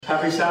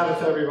Happy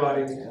Sabbath,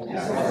 everybody.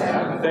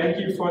 Thank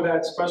you for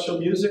that special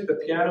music. The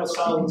piano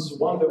sounds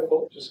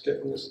wonderful. Just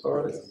getting this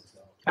started.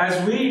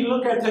 As we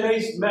look at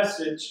today's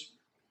message,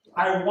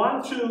 I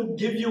want to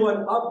give you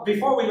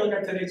before we look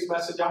at today's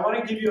message, I want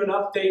to give you an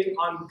update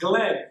on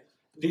Glenn,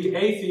 the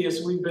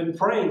atheist we've been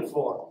praying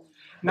for.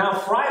 Now,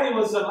 Friday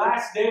was the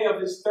last day of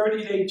his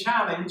 30-day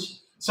challenge.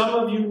 Some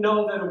of you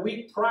know that a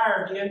week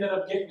prior, he ended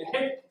up getting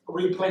hip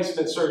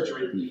replacement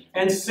surgery.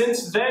 And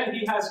since then,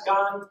 he has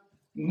gone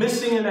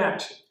missing in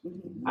action.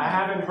 I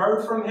haven't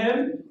heard from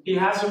him. He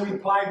hasn't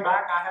replied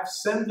back. I have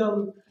sent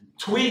him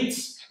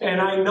tweets, and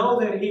I know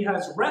that he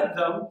has read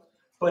them,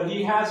 but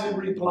he hasn't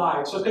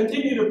replied. So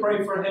continue to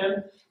pray for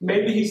him.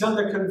 Maybe he's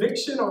under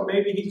conviction, or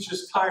maybe he's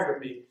just tired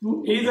of me.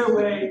 Either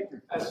way,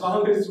 as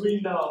long as we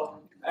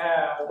know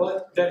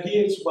that he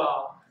is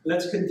well,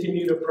 let's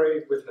continue to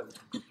pray with him.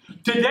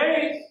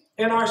 Today,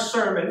 in our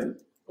sermon,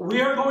 we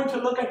are going to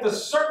look at the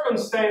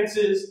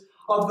circumstances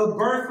of the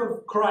birth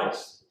of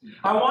Christ.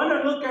 I want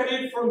to look at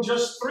it from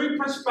just three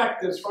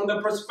perspectives. From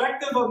the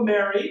perspective of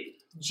Mary,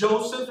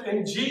 Joseph,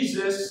 and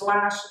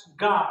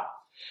Jesus/God.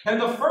 And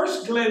the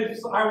first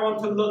glimpse I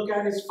want to look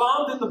at is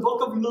found in the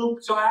book of Luke.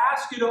 So I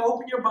ask you to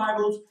open your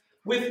Bibles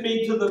with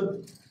me to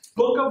the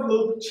book of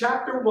Luke,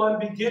 chapter 1,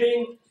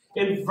 beginning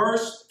in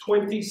verse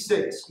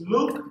 26.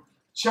 Luke,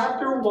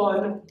 chapter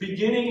 1,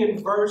 beginning in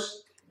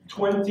verse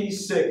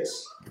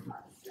 26.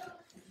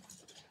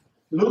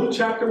 Luke,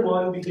 chapter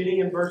 1, beginning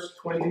in verse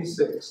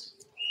 26.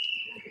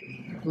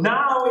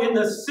 Now, in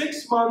the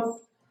 6th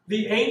month,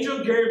 the angel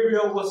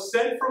Gabriel was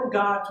sent from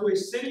God to a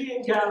city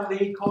in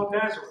Galilee called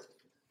Nazareth,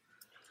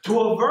 to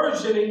a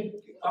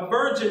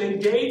virgin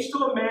engaged to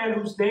a man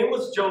whose name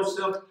was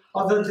Joseph,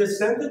 of the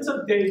descendants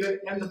of David,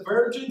 and the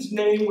virgin's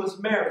name was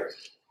Mary.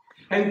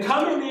 And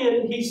coming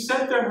in, he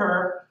said to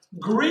her,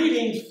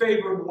 "Greetings,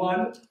 favored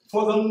one,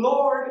 for the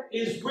Lord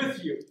is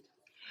with you."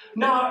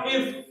 Now,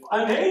 if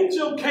an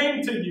angel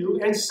came to you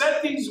and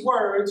said these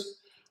words,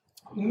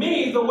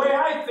 the way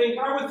I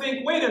would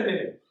think, wait a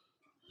minute.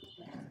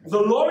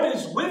 The Lord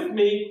is with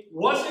me.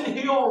 Wasn't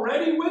he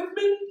already with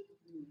me?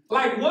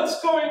 Like,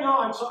 what's going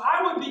on? So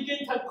I would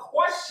begin to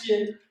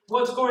question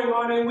what's going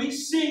on. And we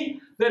see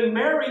that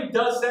Mary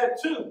does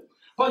that too.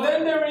 But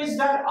then there is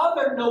that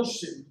other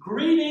notion.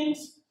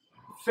 Greetings,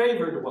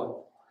 favored one.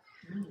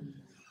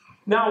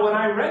 Now, when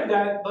I read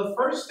that, the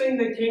first thing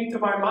that came to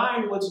my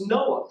mind was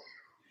Noah.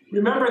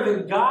 Remember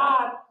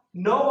that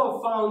Noah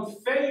found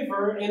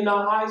favor in the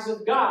eyes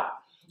of God.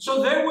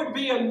 So there would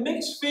be a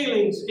mixed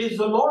feelings. Is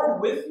the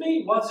Lord with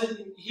me?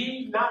 Wasn't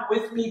he not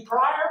with me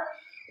prior?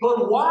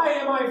 But why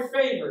am I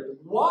favored?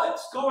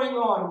 What's going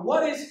on?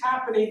 What is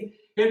happening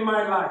in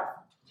my life?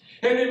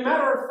 And as a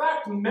matter of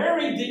fact,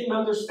 Mary didn't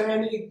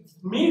understand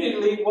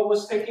immediately what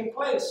was taking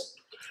place.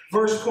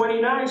 Verse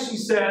 29, she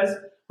says,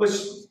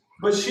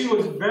 but she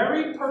was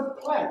very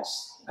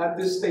perplexed at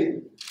this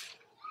statement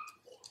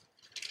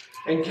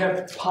and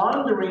kept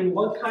pondering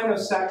what kind of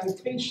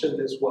salutation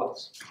this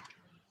was.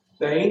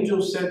 The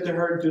angel said to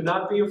her, "Do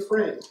not be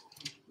afraid,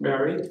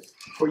 Mary,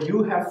 for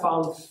you have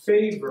found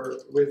favor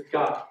with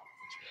God.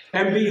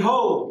 And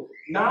behold,"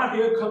 now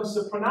here comes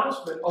the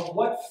pronouncement of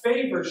what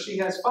favor she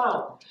has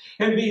found.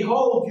 "And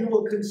behold, you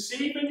will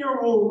conceive in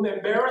your womb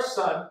and bear a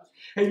son,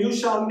 and you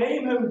shall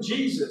name him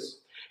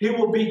Jesus. He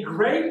will be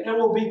great and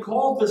will be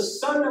called the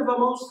Son of the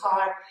Most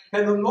High,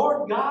 and the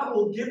Lord God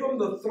will give him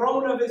the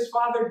throne of his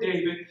father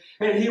David,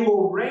 and he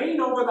will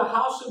reign over the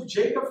house of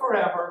Jacob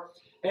forever,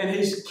 and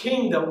his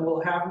kingdom will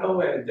have no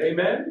end."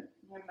 Amen?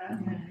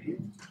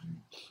 Amen.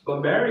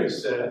 But Mary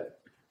said,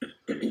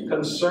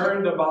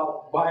 concerned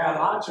about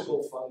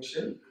biological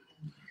function,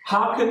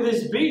 "How can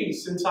this be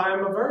since I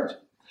am a virgin?"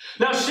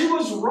 Now, she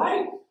was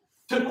right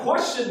to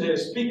question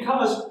this,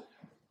 because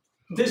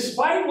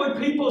despite what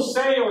people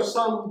say, or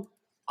some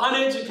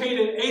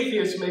uneducated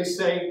atheists may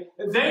say,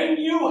 they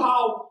knew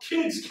how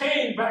kids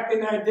came back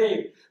in that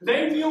day.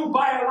 They knew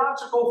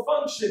biological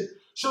function.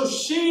 So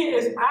she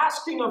is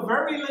asking a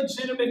very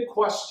legitimate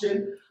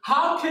question.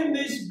 How can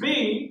this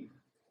be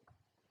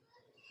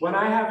when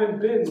I haven't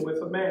been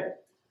with a man?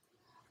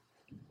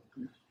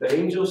 The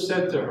angel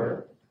said to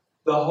her,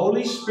 "The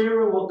Holy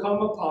Spirit will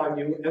come upon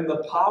you, and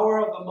the power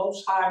of the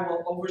Most High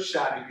will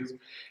overshadow you.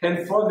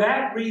 And for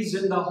that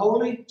reason, the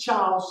Holy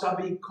Child shall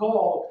be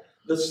called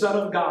the Son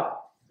of God.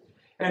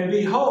 And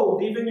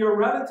behold, even your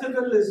relative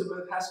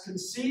Elizabeth has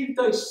conceived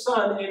a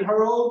son in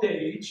her old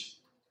age,"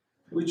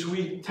 which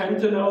we tend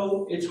to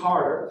know is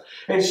harder.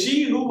 "And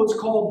she who was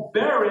called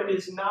barren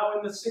is now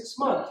in the 6th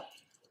month."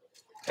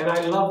 And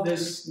I love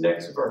this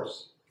next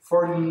verse.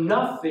 "For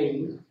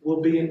nothing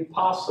will be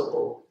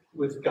impossible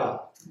with God."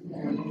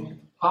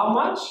 How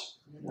much?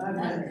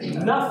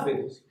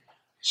 Nothing.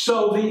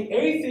 So the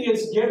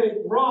atheists get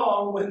it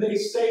wrong when they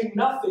say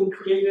nothing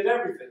created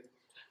everything.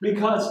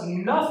 Because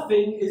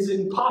nothing is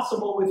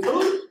impossible with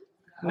who?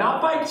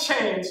 Not by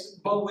chance,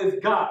 but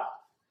with God.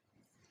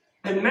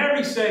 And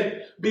Mary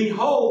said,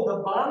 "Behold,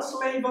 the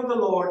bondslave of the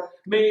Lord,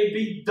 may it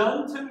be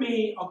done to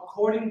me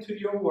according to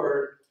your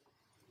word."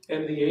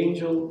 And the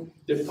angel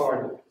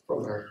departed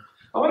from her.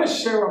 I want to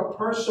share a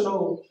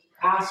personal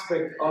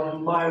aspect of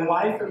my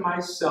wife and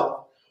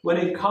myself when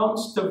it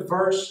comes to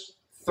verse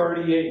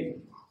 38.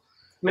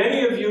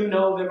 Many of you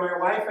know that my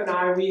wife and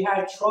I, we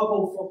had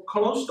trouble for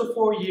close to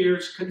 4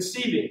 years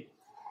conceiving.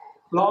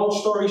 Long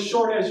story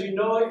short, as you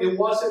know, it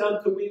wasn't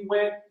until we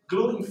went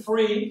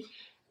gluten-free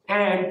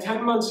and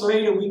 10 months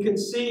later we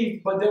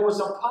conceived, but there was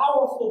a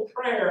powerful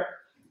prayer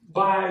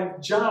by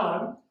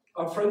John,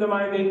 a friend of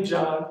mine named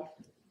John,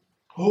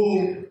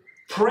 who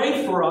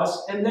prayed for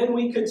us, and then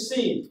we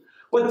conceived.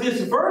 But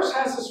this verse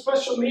has a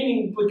special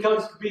meaning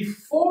because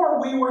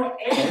before we were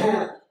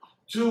able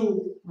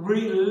to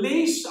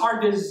release our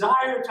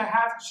desire to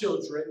have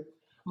children,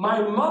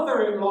 my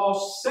mother-in-law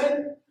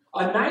sent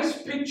a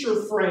nice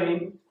picture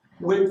frame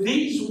with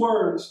these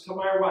words to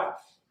my wife.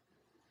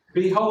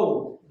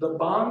 Behold, the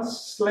bond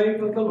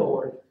slave of the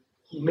Lord,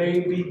 may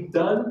be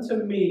done to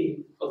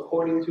me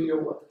according to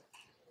your word.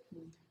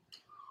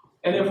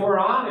 And if we're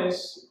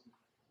honest,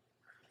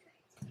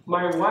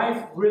 my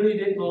wife really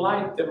didn't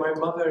like that my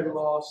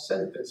mother-in-law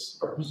sent this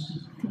verse.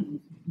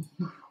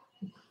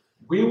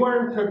 We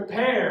weren't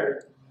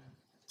prepared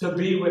to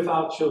be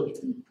without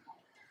children.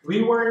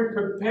 We weren't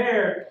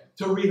prepared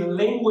to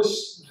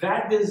relinquish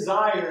that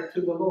desire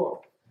to the Lord.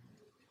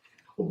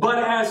 But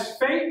as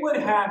fate would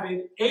have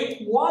it, it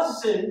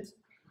wasn't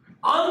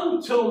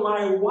until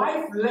my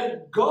wife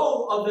let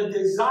go of the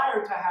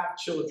desire to have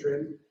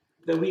children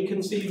that we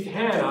conceived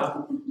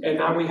Hannah, and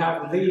now we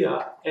have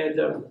Leah.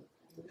 And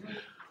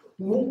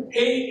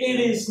it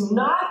is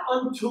not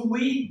until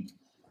we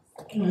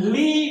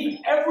leave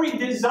every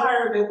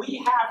desire that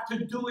we have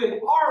to do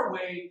it our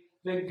way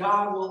that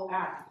God will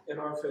act in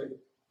our favor.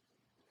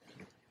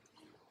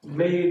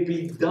 May it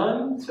be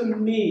done to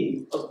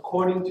me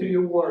according to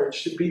your word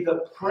should be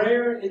the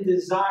prayer and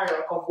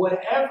desire of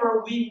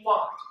whatever we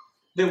want,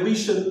 that we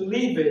should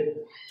leave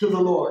it to the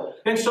Lord.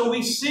 And so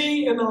we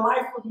see in the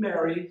life of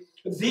Mary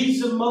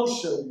these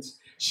emotions.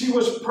 She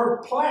was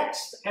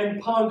perplexed and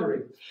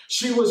pondering.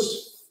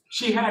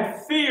 She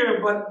had fear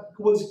but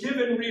was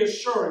given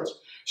reassurance.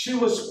 She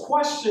was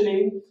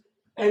questioning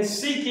and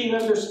seeking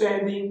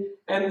understanding,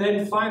 and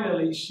then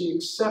finally she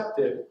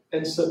accepted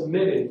and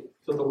submitted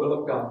to the will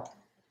of God.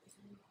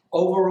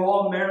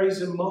 Overall,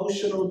 Mary's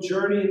emotional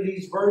journey in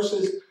these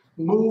verses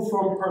moved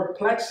from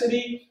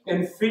perplexity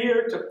and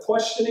fear to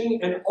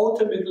questioning and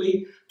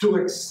ultimately to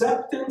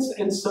acceptance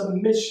and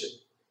submission.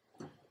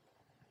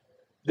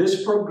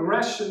 This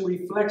progression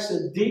reflects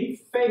a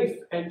deep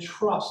faith and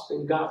trust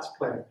in God's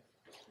plan.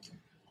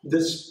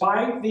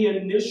 Despite the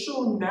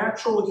initial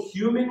natural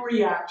human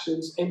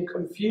reactions and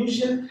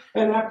confusion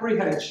and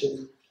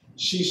apprehension,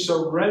 she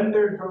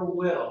surrendered her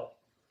will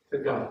to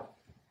God.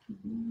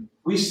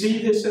 We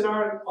see this in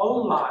our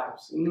own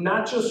lives,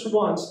 not just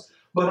once,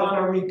 but on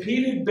a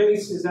repeated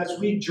basis as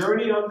we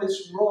journey on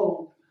this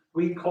road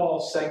we call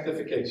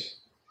sanctification.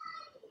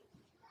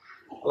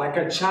 Like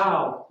a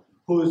child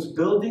who is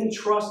building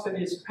trust in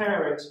his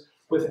parents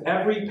with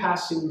every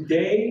passing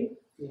day,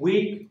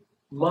 week,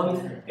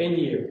 month, and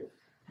year.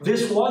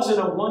 This wasn't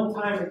a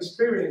one-time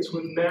experience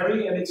with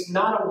Mary, and it's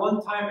not a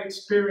one-time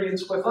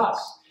experience with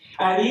us.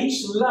 At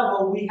each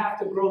level, we have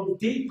to grow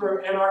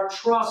deeper in our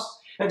trust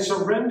and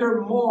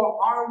surrender more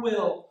our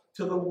will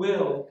to the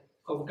will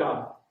of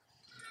God.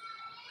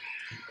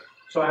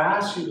 So I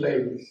ask you,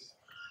 ladies,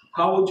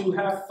 how would you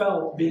have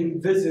felt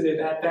being visited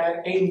at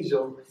that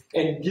angel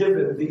and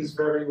given these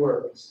very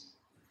words?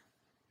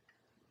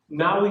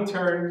 Now we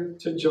turn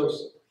to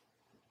Joseph.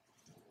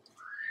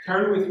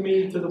 Turn with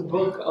me to the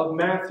book of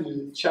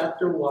Matthew,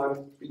 chapter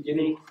 1,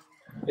 beginning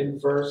in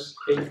verse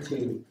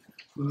 18.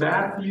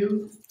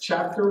 Matthew,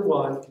 chapter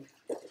 1,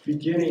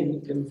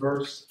 beginning in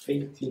verse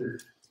 18.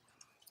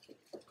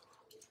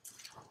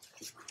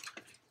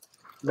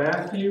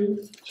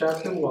 Matthew,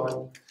 chapter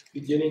 1,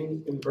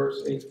 beginning in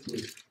verse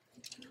 18.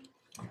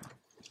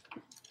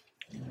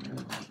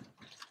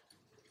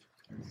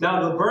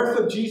 Now, the birth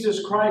of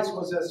Jesus Christ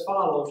was as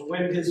follows.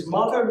 When his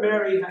mother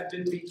Mary had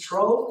been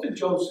betrothed to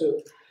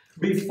Joseph,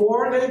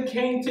 before they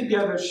came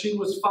together, she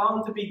was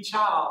found to be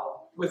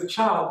with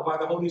child by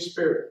the Holy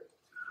Spirit.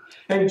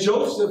 And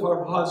Joseph,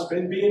 her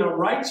husband, being a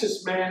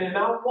righteous man and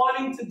not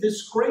wanting to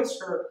disgrace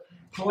her,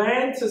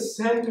 planned to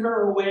send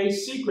her away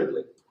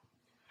secretly.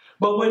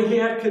 But when he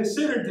had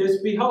considered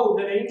this, behold,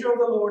 an angel of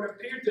the Lord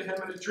appeared to him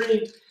in a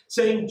dream,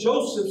 saying,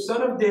 Joseph,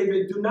 son of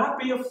David, do not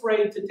be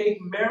afraid to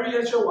take Mary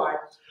as your wife,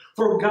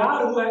 for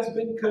God who has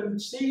been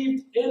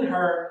conceived in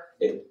her,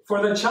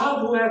 for the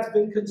child who has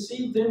been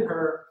conceived in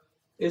her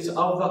is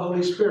of the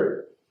Holy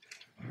Spirit.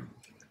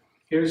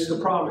 Here's the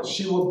promise.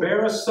 She will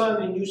bear a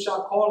son, and you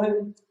shall call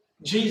him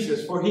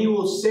Jesus, for he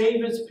will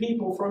save his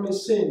people from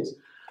his sins.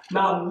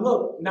 Now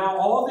look, now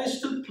all this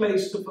took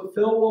place to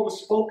fulfill what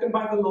was spoken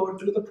by the Lord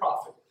through the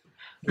prophet.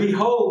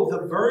 Behold,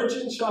 the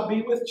virgin shall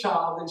be with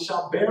child and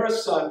shall bear a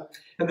son,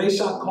 and they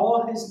shall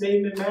call his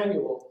name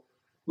Emmanuel,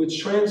 which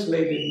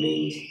translated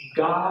means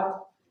God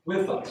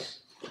with us.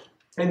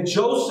 And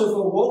Joseph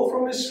awoke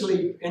from his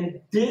sleep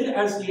and did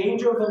as the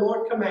angel of the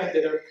Lord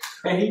commanded her,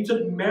 and he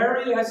took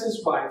Mary as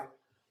his wife.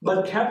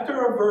 but kept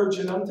her a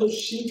virgin until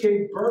she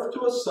gave birth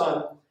to a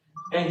son,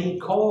 and he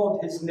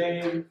called his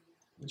name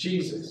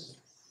Jesus.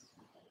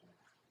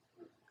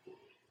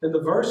 In the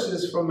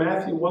verses from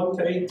Matthew 1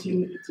 to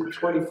 18 to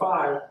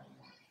 25,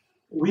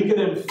 we can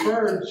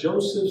infer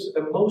Joseph's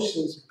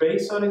emotions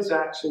based on his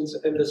actions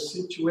and the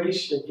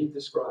situation he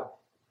described.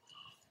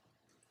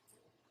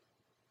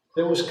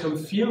 There was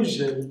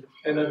confusion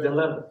and a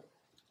dilemma.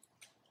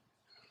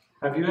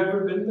 Have you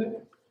ever been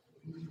there?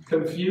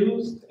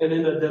 Confused and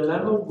in a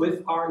dilemma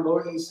with our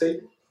Lord and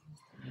Savior?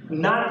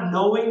 Not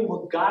knowing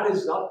what God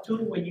is up to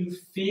when you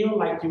feel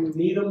like you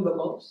need Him the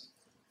most?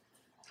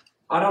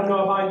 I don't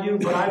know about you,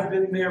 but I've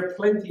been there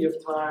plenty of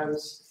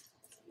times,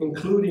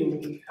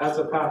 including as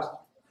a pastor.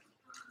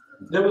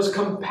 There was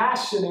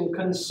compassion and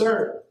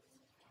concern.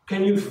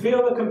 Can you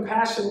feel the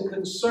compassion and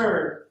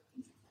concern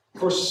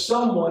for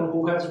someone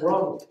who has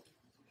wronged you?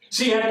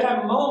 See, at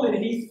that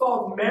moment, he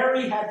thought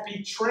Mary had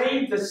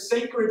betrayed the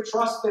sacred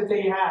trust that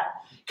they had.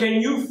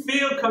 Can you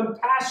feel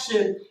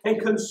compassion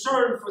and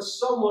concern for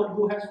someone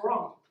who has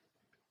wronged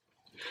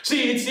you?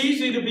 See, it's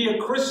easy to be a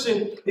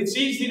Christian. It's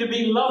easy to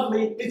be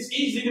lovely. It's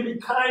easy to be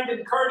kind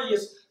and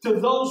courteous to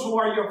those who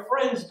are your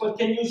friends. But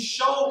can you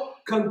show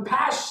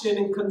compassion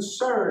and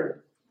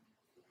concern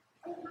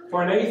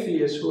for an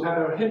atheist who had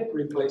a hip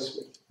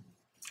replacement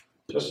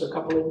just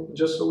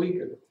a week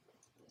ago?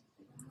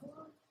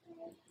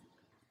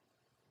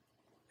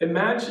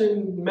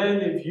 Imagine,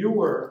 men, if you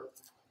were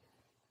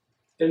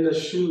in the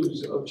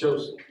shoes of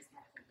Joseph.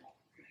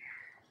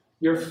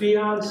 Your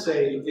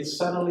fiance is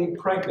suddenly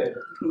pregnant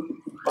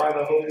by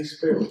the Holy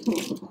Spirit.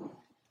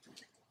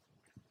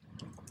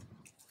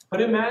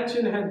 But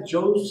imagine had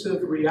Joseph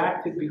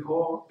reacted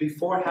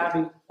before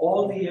having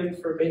all the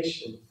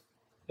information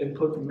and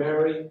put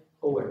Mary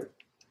away.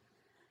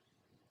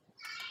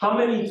 How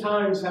many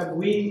times have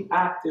we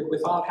acted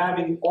without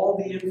having all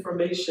the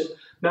information,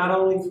 not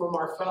only from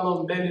our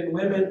fellow men and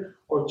women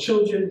or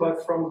children,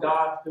 but from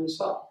God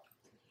Himself?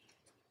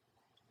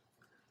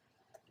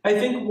 I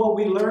think what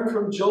we learn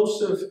from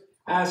Joseph,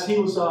 as he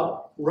was a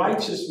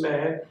righteous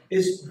man,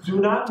 is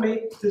do not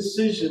make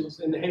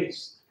decisions in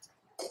haste.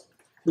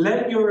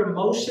 Let your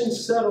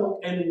emotions settle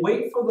and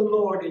wait for the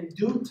Lord. In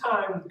due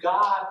time,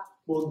 God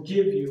will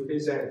give you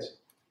His answer.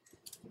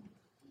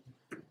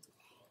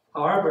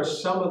 However,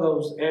 some of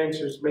those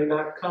answers may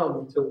not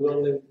come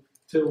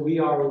till we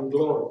are in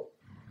glory.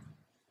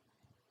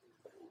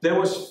 There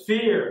was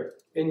fear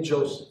in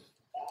Joseph,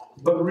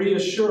 but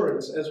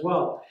reassurance as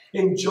well.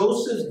 In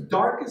Joseph's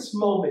darkest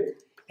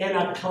moment, in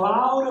a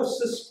cloud of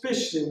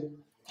suspicion,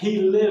 he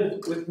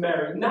lived with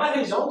Mary. Not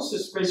his own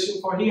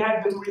suspicion, for he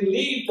had been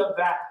relieved of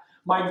that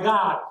by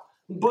God.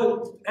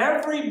 But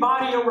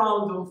everybody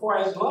around him, for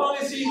as long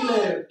as he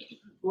lived,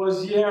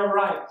 was, yeah,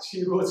 right,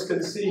 she was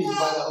conceived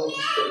by the Holy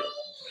Spirit.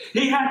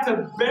 He had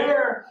to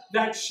bear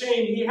that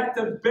shame. He had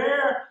to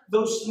bear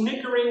those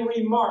snickering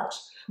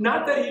remarks.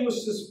 Not that he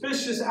was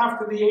suspicious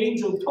after the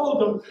angel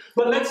told him,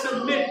 but let's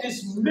admit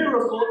this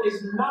miracle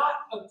is not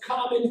a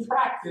common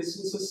practice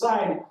in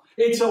society.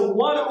 It's a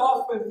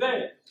one-off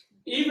event.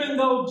 Even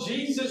though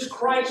Jesus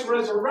Christ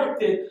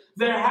resurrected,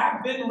 there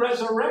have been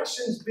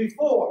resurrections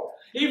before.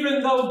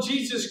 Even though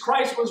Jesus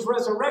Christ was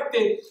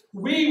resurrected,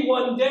 we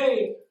one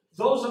day,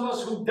 those of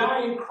us who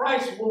die in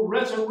Christ, will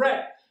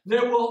resurrect.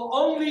 There will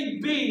only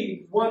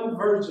be one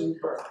virgin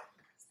birth.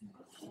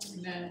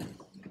 Amen.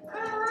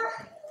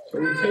 So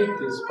we take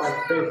this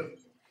by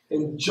faith.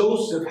 And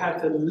Joseph had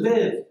to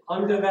live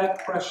under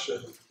that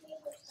pressure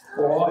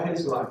for all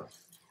his life.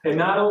 And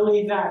not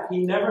only that,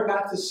 he never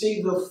got to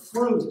see the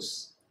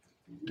fruits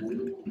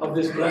of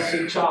this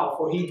blessed child,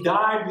 for he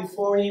died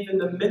before even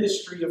the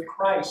ministry of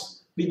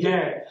Christ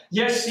began.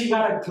 Yes, he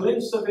got a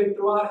glimpse of it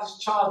throughout his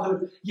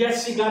childhood.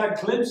 Yes, he got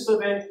a glimpse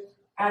of it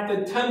at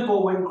the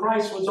temple when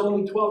Christ was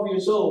only 12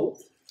 years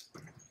old.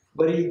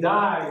 But he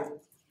died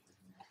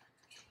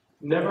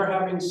never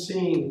having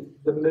seen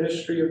the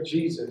ministry of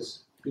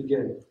Jesus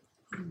begin.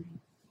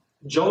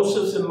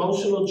 Joseph's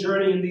emotional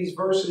journey in these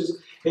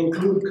verses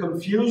include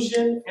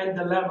confusion and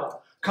dilemma,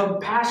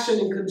 compassion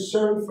and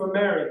concern for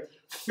Mary,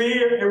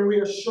 fear and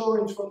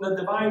reassurance from the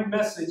divine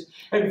message,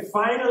 and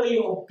finally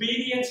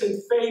obedience and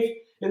faith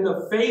in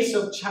the face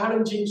of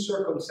challenging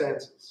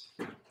circumstances.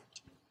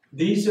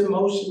 These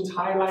emotions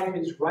highlight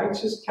his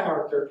righteous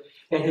character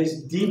and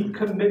his deep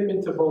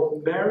commitment to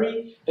both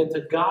Mary and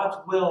to God's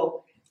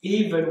will,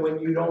 even when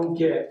you don't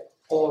get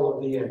all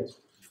of the answers.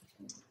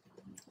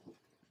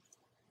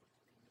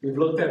 We've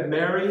looked at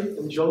Mary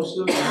and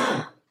Joseph,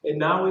 and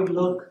now we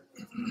look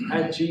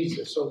at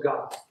Jesus, or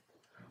God.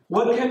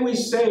 What can we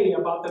say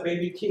about the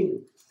baby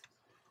king?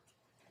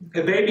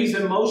 The baby's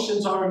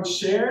emotions aren't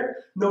shared,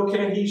 nor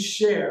can he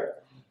share.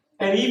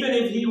 And even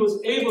if he was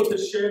able to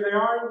share, they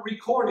aren't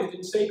recorded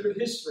in sacred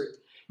history.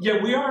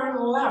 Yet we aren't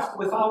left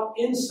without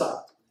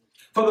insight.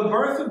 For the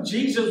birth of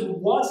Jesus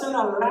wasn't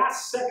a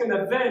last-second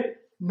event,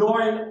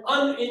 nor an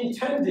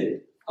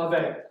unintended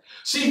event.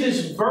 See,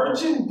 this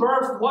virgin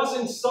birth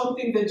wasn't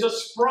something that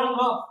just sprung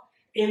up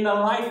in the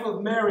life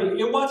of Mary.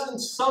 It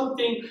wasn't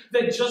something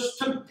that just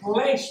took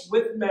place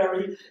with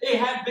Mary. It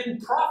had been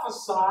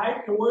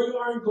prophesied, and we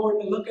aren't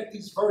going to look at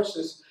these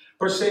verses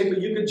per se,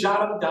 but you could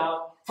jot them down,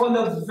 from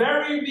the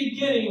very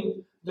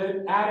beginning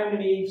that Adam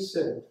and Eve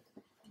sinned.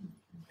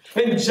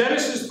 In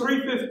Genesis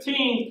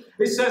 3:15,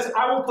 it says,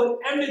 I will put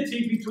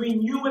enmity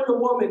between you and the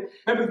woman,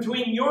 and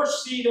between your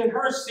seed and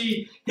her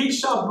seed. He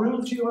shall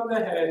bruise you on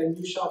the head, and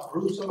you shall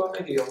bruise him on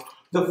the heel.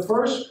 The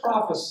first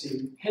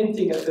prophecy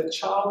hinting at the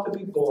child to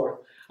be born,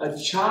 a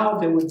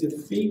child that would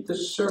defeat the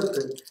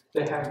serpent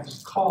that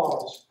has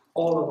caused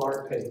all of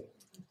our pain.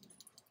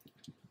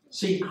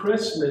 See,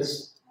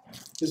 Christmas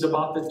is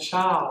about the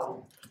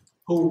child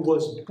who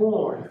was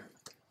born,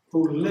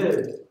 who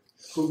lived,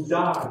 who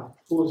died,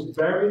 who was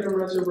buried and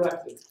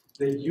resurrected,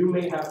 that you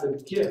may have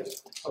the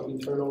gift of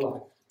eternal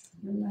life.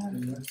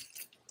 Amen.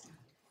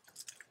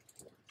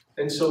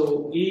 And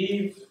so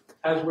Eve,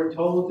 as we're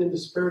told in the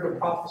spirit of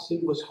prophecy,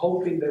 was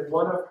hoping that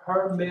one of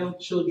her male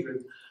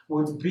children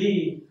would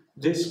be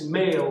this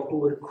male who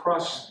would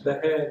crush the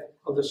head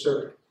of the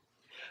serpent.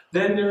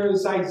 Then there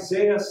is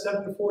Isaiah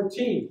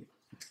 7:14.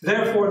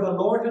 Therefore the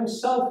Lord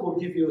himself will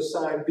give you a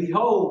sign.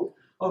 Behold,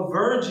 a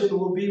virgin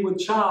will be with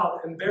child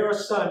and bear a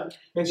son,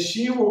 and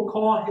she will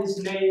call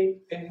his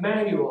name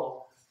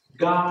Emmanuel,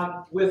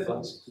 God with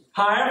us.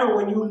 However,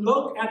 when you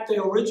look at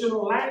the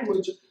original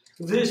language,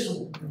 this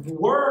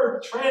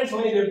word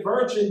translated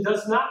virgin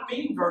does not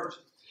mean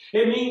virgin.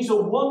 It means a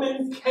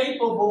woman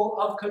capable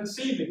of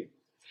conceiving.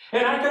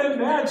 And I can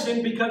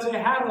imagine, because it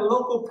had a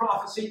local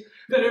prophecy,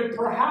 that it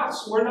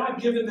perhaps we're not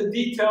given the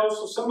details,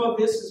 so some of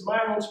this is my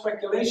own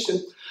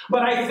speculation,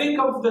 but I think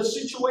of the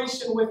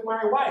situation with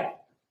my wife.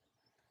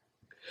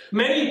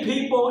 Many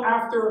people,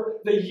 after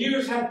the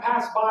years had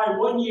passed by,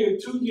 1 year,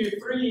 2 years,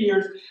 3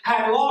 years,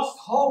 had lost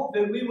hope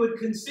that we would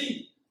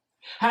conceive,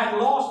 had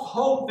lost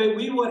hope that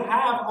we would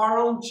have our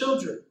own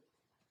children.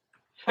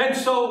 And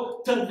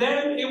so to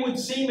them it would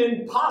seem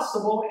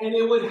impossible, and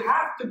it would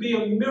have to be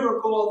a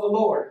miracle of the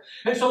Lord.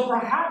 And so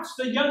perhaps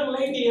the young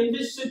lady in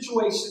this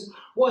situation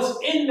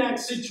was in that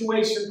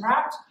situation.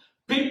 Perhaps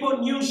people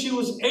knew she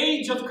was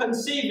age of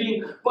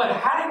conceiving, but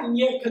hadn't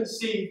yet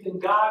conceived, and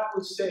God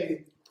would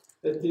say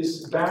that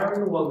this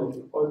barren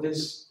woman, or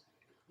this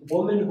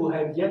woman who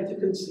had yet to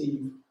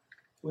conceive,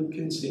 would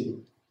conceive.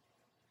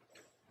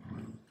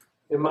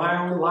 In my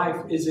own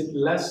life, is it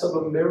less of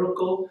a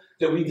miracle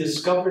that we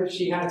discovered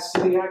she had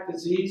celiac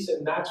disease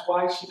and that's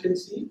why she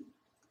conceived?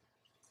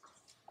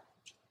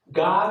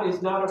 God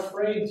is not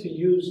afraid to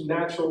use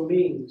natural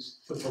means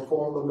to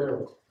perform a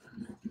miracle.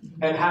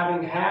 And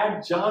having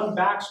had John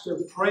Baxter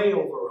pray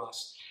over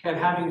us, and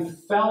having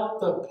felt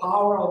the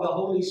power of the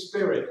Holy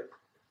Spirit,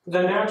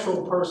 the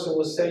natural person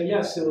would say,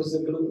 yes, it was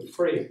the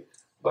gluten-free.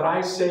 But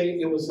I say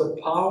it was the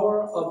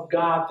power of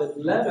God that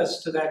led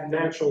us to that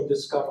natural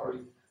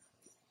discovery,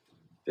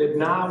 that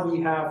now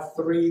we have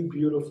 3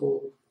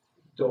 beautiful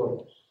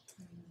daughters.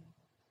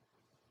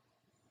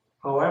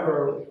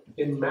 However,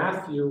 in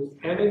Matthew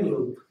and in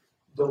Luke,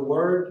 the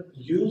word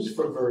used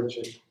for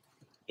virgin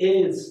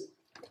is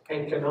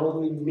and can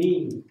only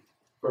mean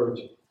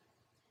virgin.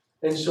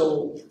 And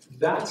so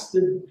that's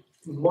the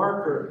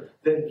marker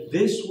that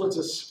this was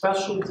a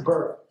special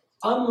birth,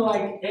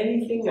 unlike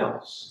anything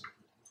else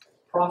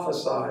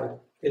prophesied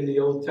in the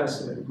Old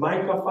Testament.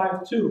 Micah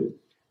 5:2.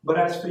 But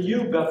as for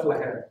you,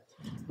 Bethlehem,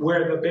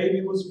 where the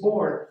baby was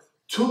born,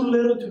 too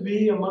little to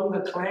be among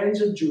the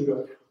clans of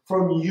Judah,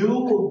 from you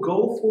will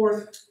go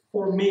forth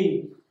for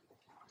me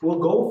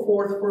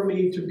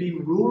to be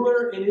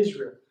ruler in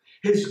Israel.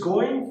 His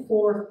going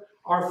forth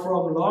are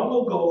from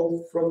long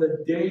ago, from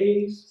the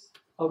days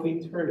of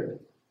eternity.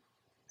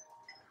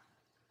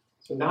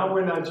 So now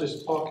we're not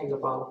just talking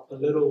about a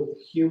little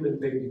human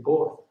baby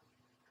boy,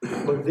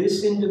 but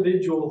this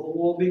individual who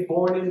will be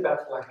born in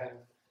Bethlehem,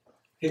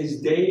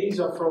 his days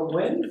are from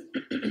when?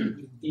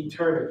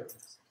 Eternity.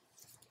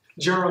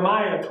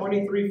 Jeremiah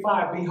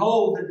 23:5.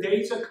 Behold, the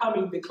days are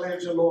coming,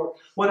 declares the Lord,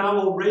 when I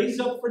will raise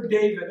up for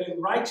David a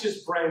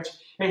righteous branch,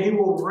 and he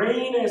will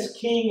reign as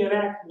king and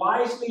act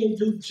wisely and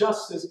do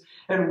justice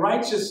and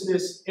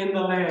righteousness in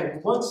the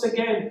land. Once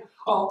again,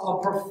 a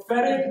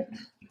prophetic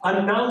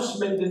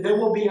announcement that there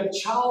will be a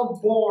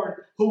child born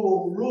who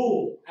will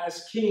rule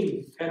as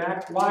king and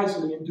act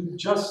wisely and do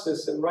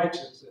justice and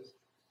righteousness.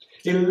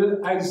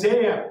 In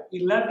Isaiah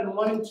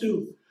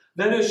 11:1-2,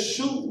 then a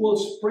shoot will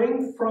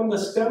spring from the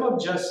stem of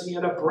Jesse,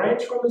 and a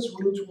branch from his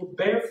roots will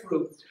bear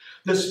fruit.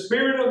 The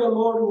Spirit of the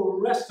Lord will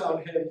rest on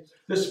him,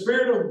 the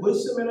Spirit of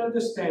wisdom and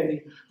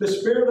understanding, the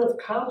Spirit of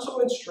counsel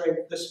and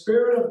strength, the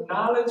Spirit of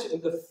knowledge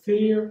and the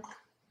fear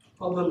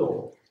of the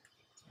Lord.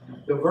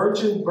 The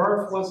virgin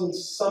birth wasn't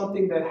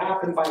something that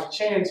happened by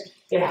chance.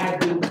 It had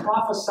been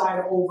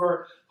prophesied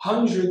over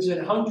hundreds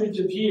and hundreds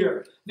of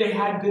years. They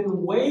had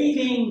been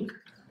waiting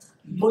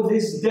for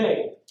this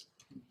day.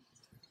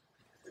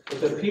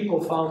 But the people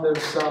found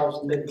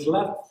themselves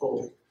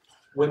neglectful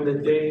when the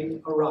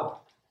day arrived.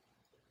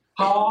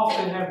 How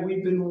often have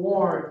we been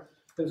warned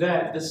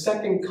that the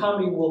second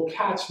coming will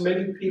catch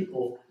many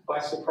people by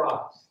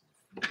surprise?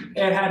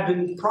 It had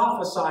been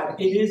prophesied.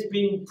 It is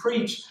being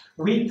preached.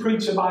 We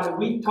preach about it.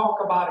 We talk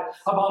about it,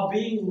 about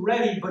being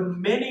ready. But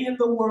many in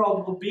the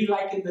world will be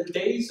like in the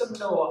days of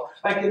Noah,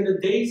 like in the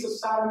days of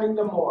Sodom and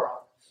Gomorrah,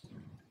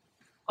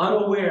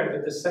 unaware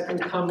that the second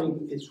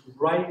coming is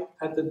right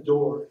at the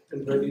door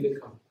and ready to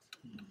come.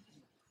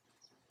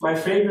 My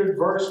favorite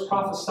verse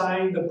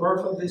prophesying the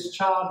birth of this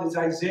child is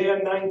Isaiah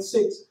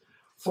 9:6.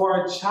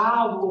 For a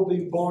child will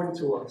be born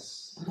to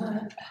us.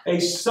 A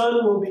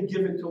son will be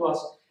given to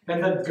us.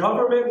 And the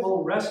government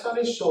will rest on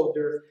his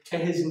shoulder.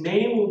 And his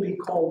name will be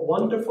called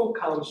Wonderful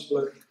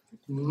Counselor,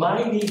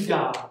 Mighty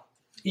God,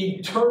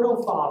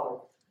 Eternal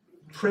Father,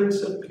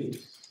 Prince of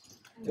Peace.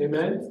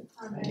 Amen?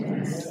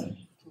 Amen.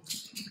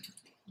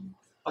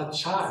 A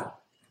child.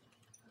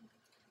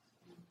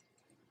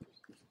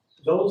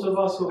 Those of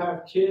us who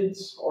have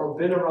kids or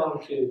been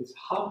around kids,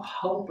 how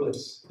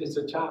helpless is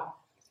a child?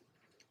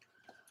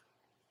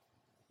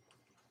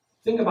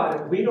 Think about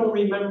it. We don't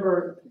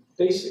remember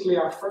basically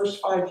our first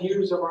 5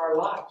 years of our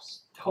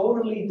lives.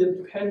 Totally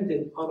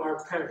dependent on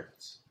our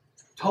parents.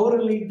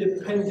 Totally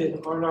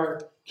dependent on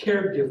our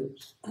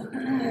caregivers.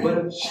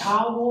 But a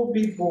child will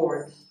be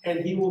born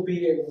and he will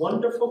be a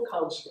wonderful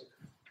counselor,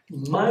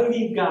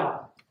 mighty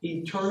God,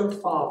 eternal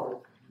Father,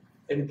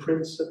 and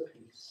Prince of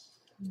Peace.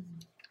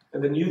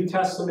 And the New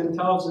Testament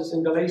tells us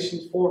in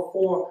Galatians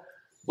 4:4,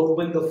 but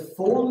when the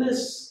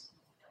fullness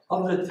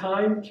of the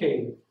time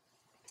came,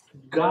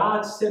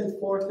 God sent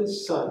forth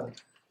his Son,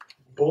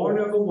 born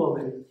of a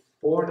woman,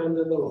 born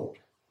under the law.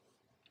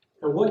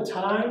 And what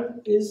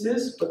time is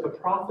this? But the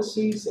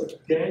prophecies of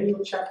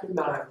Daniel chapter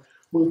 9,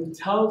 which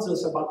tells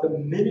us about the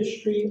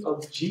ministry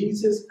of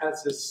Jesus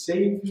as the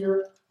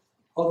Savior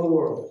of the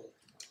world.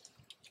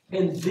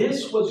 And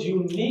this was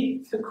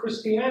unique to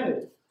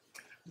Christianity.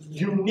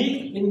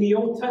 Unique in the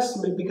Old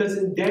Testament, because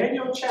in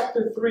Daniel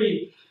chapter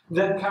 3,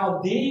 the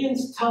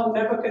Chaldeans tell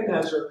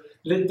Nebuchadnezzar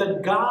that the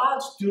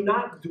gods do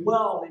not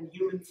dwell in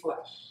human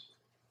flesh.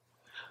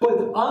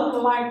 But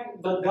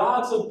unlike the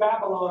gods of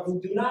Babylon who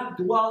do not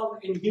dwell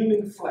in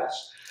human flesh,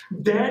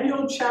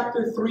 Daniel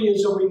chapter 3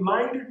 is a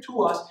reminder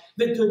to us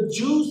that the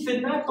Jews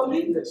did not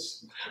believe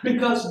this.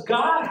 Because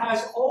God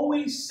has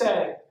always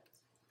said,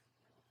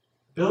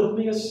 build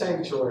me a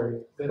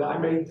sanctuary that I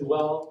may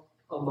dwell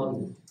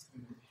among you.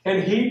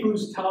 And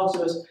Hebrews tells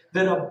us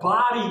that a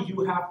body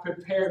you have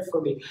prepared for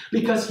me.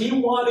 Because he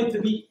wanted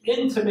to be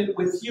intimate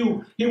with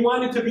you. He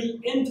wanted to be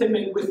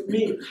intimate with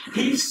me.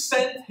 He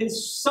sent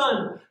his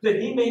Son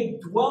that he may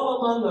dwell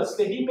among us,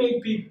 that he may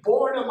be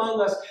born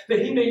among us, that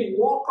he may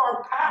walk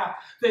our path,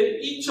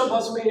 that each of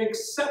us may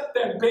accept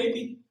that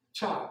baby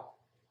child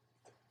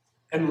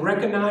and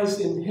recognize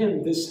in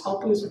him this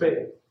helpless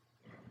babe,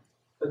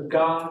 the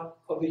God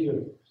of the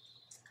universe.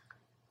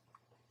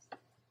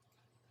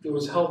 He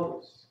was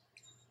helpless.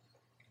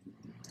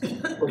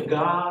 But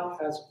God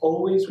has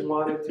always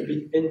wanted to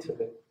be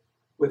intimate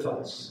with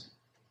us.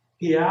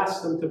 He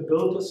asked them to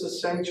build us a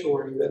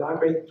sanctuary that I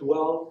may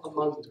dwell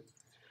among you.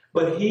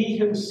 But he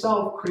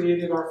himself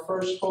created our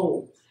first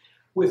home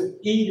with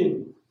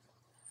Adam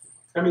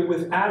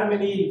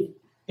and Eve.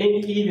 In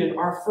Eden,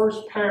 our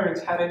first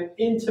parents had an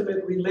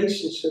intimate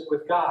relationship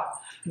with God.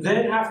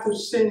 Then after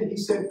sin, he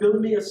said,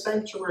 build me a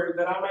sanctuary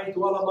that I may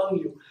dwell among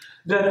you,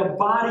 that a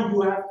body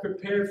you have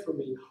prepared for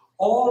me.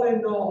 All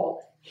in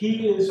all,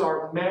 he is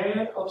our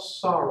man of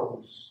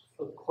sorrows,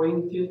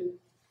 acquainted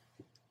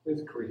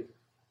with grief.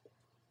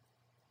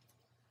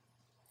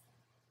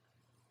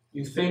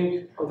 You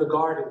think of the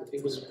garden,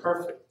 it was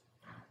perfect.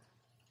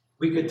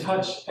 We could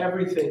touch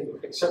everything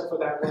except for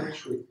that one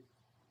tree.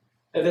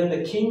 And then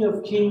the King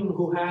of Kings,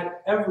 who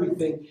had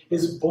everything,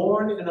 is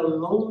born in a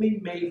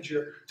lonely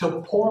manger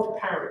to poor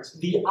parents,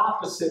 the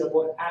opposite of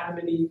what Adam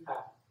and Eve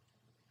had.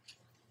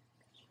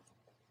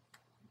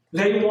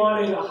 They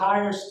wanted a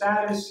higher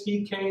status.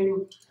 He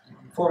came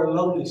for a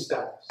lowly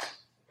status.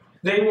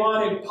 They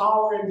wanted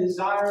power and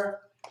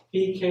desire.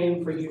 He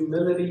came for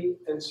humility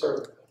and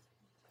servanthood.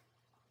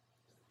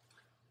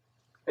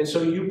 And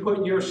so you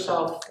put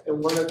yourself in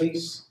one of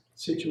these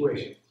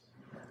situations.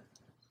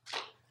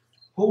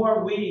 Who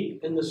are we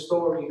in the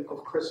story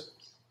of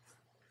Christmas?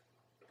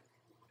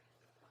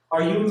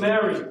 Are you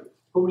Mary,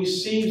 who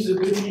receives the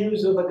good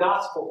news of the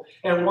gospel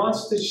and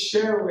wants to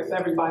share with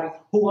everybody,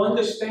 who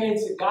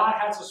understands that God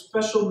has a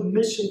special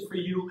mission for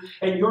you,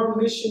 and your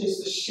mission is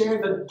to share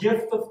the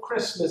gift of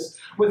Christmas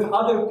with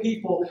other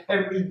people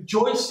and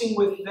rejoicing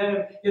with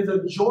them in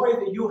the joy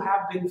that you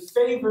have been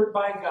favored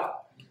by God?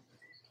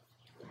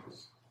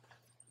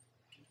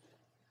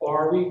 Or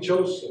are we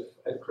Joseph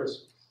at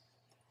Christmas,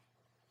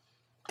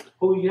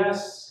 who,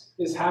 yes,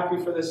 is happy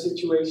for the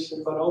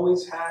situation, but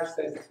always has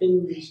that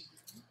tinge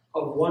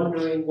of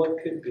wondering what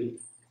could be?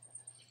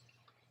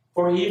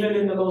 For even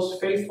in the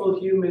most faithful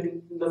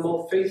human, the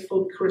most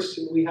faithful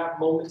Christian, we have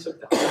moments of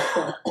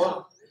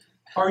doubt.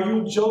 Are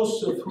you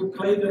Joseph, who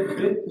played a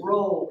big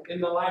role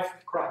in the life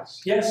of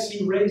Christ? Yes,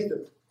 he raised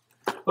him.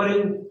 But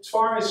as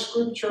far as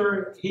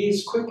Scripture,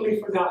 he's quickly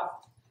forgotten.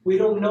 We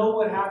don't know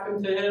what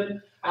happened to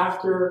him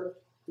after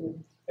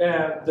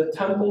the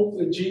temple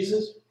with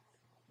Jesus.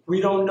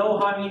 We don't know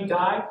how he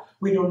died.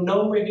 We don't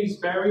know where he's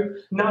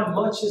buried. Not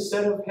much is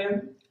said of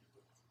him.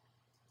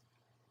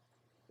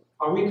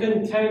 Are we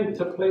content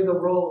to play the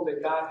role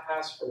that God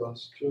has for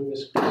us during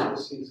this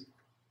Christmas season?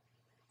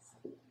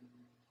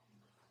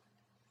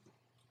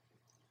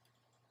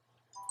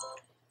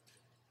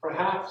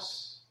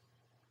 Perhaps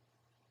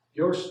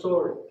your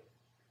story,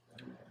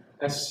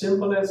 as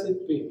simple as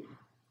it be,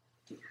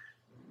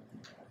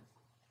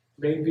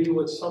 may be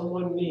what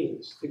someone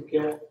needs to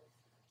get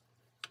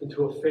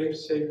into a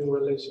faith-saving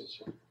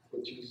relationship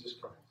with Jesus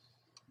Christ.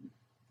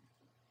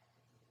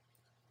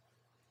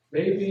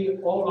 Maybe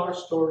all our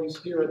stories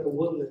here at the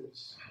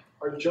Woodlands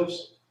are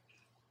Joseph.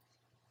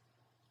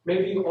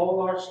 Maybe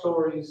all our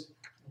stories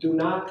do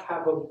not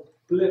have a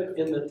blip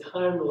in the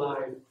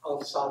timeline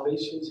of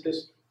salvation's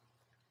history.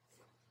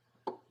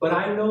 But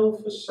I know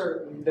for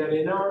certain that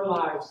in our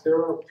lives there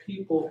are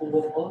people who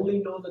will only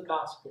know the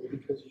gospel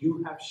because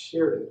you have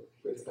shared it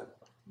with them.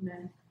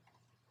 Amen.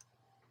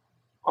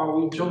 Are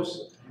we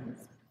Joseph?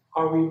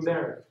 Are we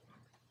Mary?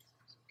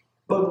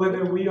 But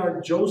whether we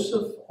are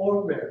Joseph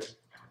or Mary,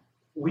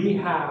 we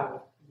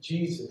have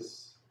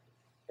Jesus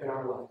in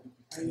our life.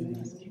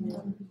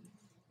 Amen.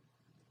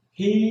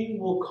 He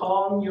will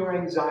calm your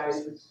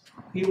anxieties.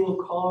 He will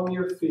calm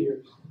your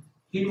fears.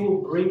 He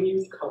will bring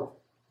you comfort.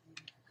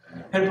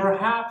 And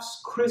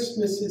perhaps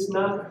Christmas is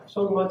not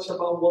so much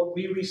about what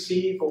we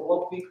receive or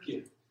what we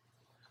give,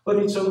 but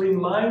it's a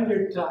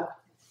reminder to,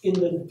 in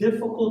the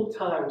difficult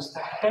times, to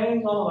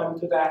hang on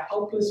to that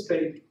helpless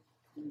baby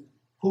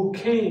who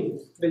came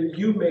that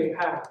you may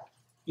have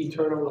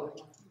eternal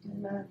life.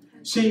 Amen.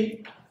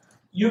 See,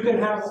 you can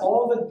have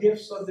all the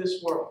gifts of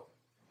this world,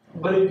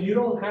 but if you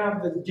don't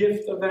have the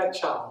gift of that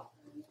child,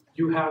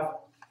 you have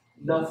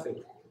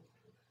nothing.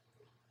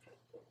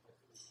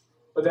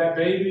 But that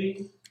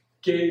baby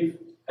gave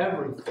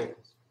everything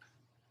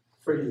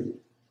for you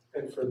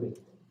and for me.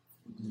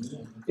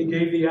 He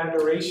gave the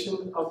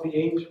adoration of the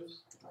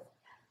angels.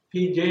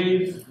 He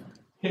gave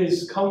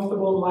his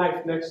comfortable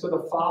life next to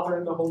the Father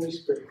and the Holy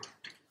Spirit.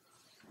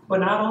 But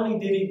not only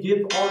did he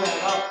give all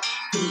that up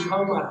to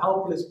become a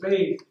helpless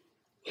babe,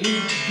 he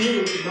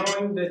did it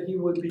knowing that he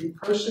would be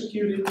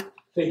persecuted,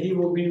 that he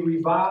will be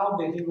reviled,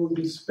 that he will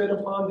be spit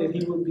upon, that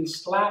he would be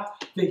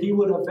slapped, that he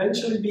would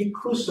eventually be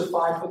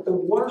crucified, but the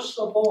worst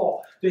of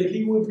all, that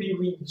he would be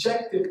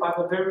rejected by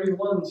the very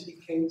ones he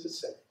came to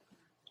save.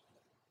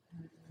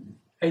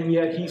 And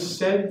yet he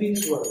said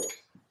these words,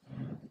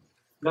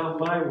 "Not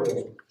my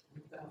will,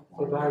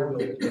 but thy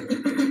will."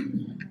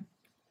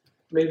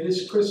 May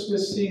this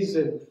Christmas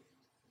season,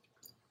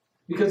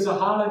 because the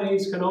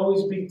holidays can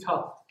always be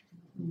tough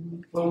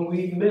when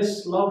we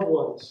miss loved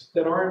ones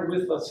that aren't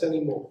with us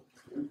anymore.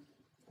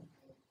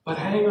 But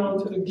hang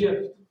on to the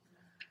gift,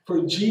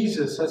 for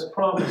Jesus has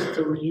promised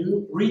to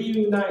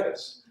reunite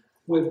us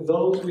with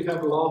those we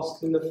have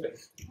lost in the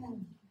faith.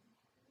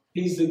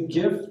 He's the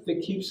gift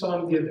that keeps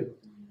on giving.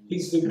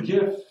 He's the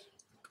gift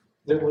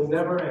that will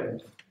never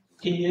end.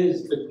 He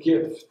is the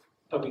gift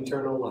of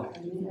eternal life.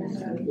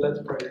 Amen. Let's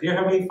pray. Dear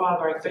Heavenly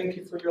Father, I thank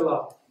you for your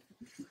love.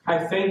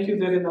 I thank you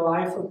that in the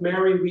life of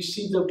Mary, we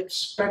see the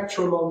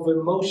spectrum of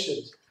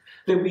emotions,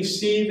 that we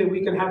see that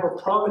we can have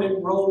a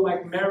prominent role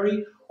like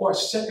Mary or a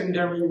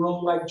secondary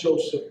role like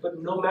Joseph.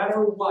 But no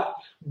matter what,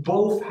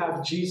 both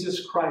have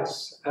Jesus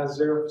Christ as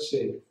their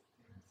Savior.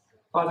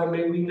 Father,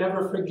 may we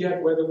never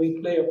forget whether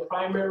we play a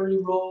primary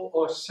role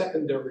or a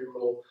secondary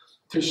role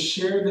to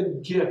share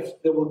the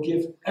gift that will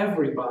give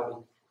everybody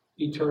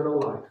eternal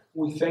life.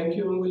 We thank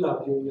you and we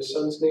love you. In your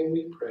Son's name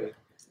we pray.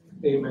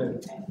 Amen.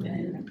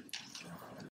 Amen.